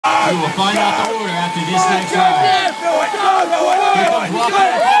We will find out the order after this next round. Here comes walking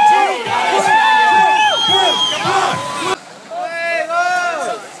at 15. Come on!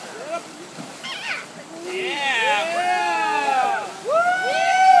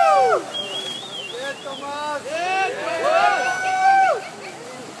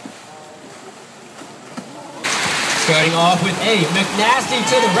 Starting off with A, McNasty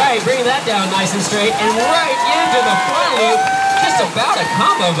to the right, bringing that down nice and straight, and right into the front loop. Just about a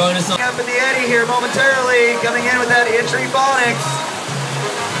combo bonus. Up in the eddy here momentarily, coming in with that entry phonics.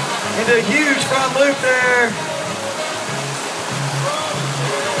 Into a huge front loop there.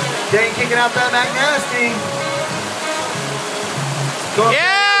 Dane kicking out that McNasty. Going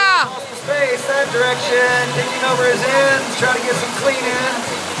across the space, that direction, digging over his ends, trying to get some clean in.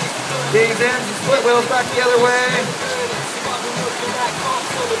 These ends and split wheels back the other way.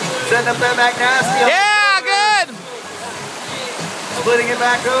 Setting up that McNasty. Yeah, good! Splitting it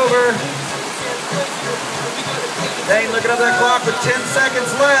back over. Dane looking up that clock with 10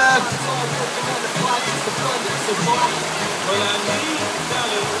 seconds left.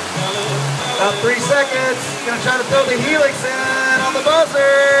 About 3 seconds. Gonna try to throw the helix in on the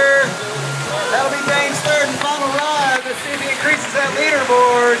buzzer. That'll be Dane's third and final ride. Let's see if he increases that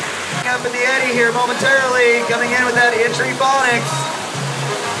leaderboard. Up in the eddy here momentarily, coming in with that entry phonics.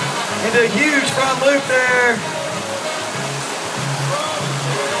 Into a huge front loop there.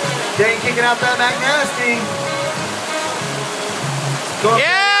 Dane kicking out that McNasty. Going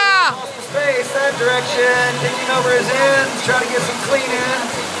across the space, that direction, digging over his ends, trying to get some clean in.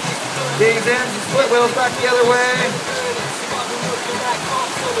 These ends and split wheels back the other way.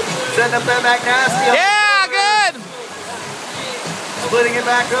 Setting up that McNasty. Yeah, good! Splitting it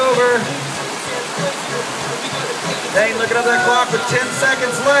back over. Dane looking up that clock with 10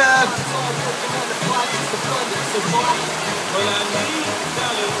 seconds left.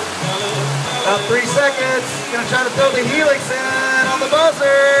 About 3 seconds. Gonna try to throw the helix in on the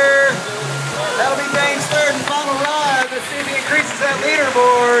buzzer. That'll be Dane's third and final ride. Let's see if he increases that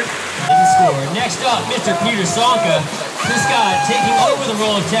leaderboard. Score. Next up, Mr. Peter Sonka. This guy taking over the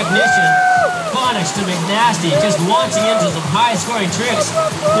role of technician. Phonics to McNasty, just launching into some high-scoring tricks.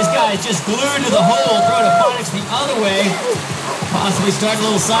 This guy is just glued to the hole, throwing a Phonics the other way. Possibly starting a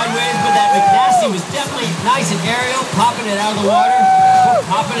little sideways, but that McNasty was definitely nice and aerial, popping it out of the water,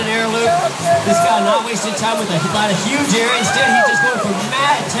 popping an air loop. This guy not wasting time with a lot of huge air. Instead, he's just going for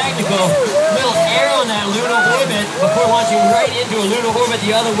mad technical, little air on that lunar orbit before launching right into a lunar orbit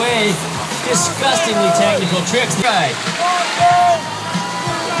the other way. Disgustingly technical tricks. Right.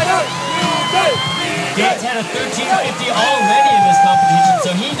 Dane's had a 1350 already in this competition, so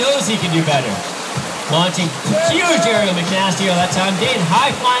he knows he can do better. Launching huge aerial McNasty all that time. Dane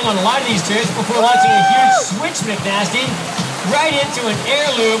high flying on a lot of these tricks before launching a huge switch McNasty right into an air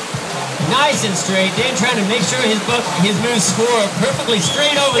loop. Nice and straight. Dane trying to make sure his moves score perfectly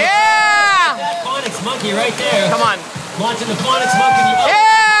straight over. Yeah! That Phonics monkey right there. Come on. Launching the Phonics monkey the other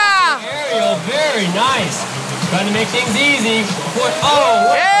aerial, very nice. Trying to make things easy.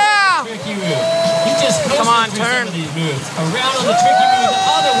 Yeah! Tricky move. He just coasted through turn. some of these moves. Around on the tricky move the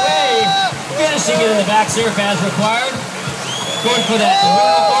other way. Finishing it in the back surf as required. Going for that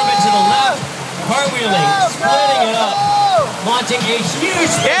lunar orbit to the left. Cartwheeling, splitting it up. Launching a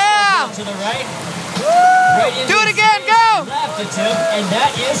huge to the right. Do it again, go! Left attempt, and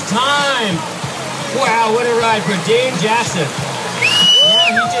that is time. Wow, what a ride for Dane Jackson.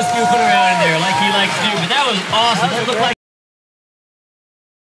 Now he's just goofing around in there like he likes to do, but that was awesome. That looked like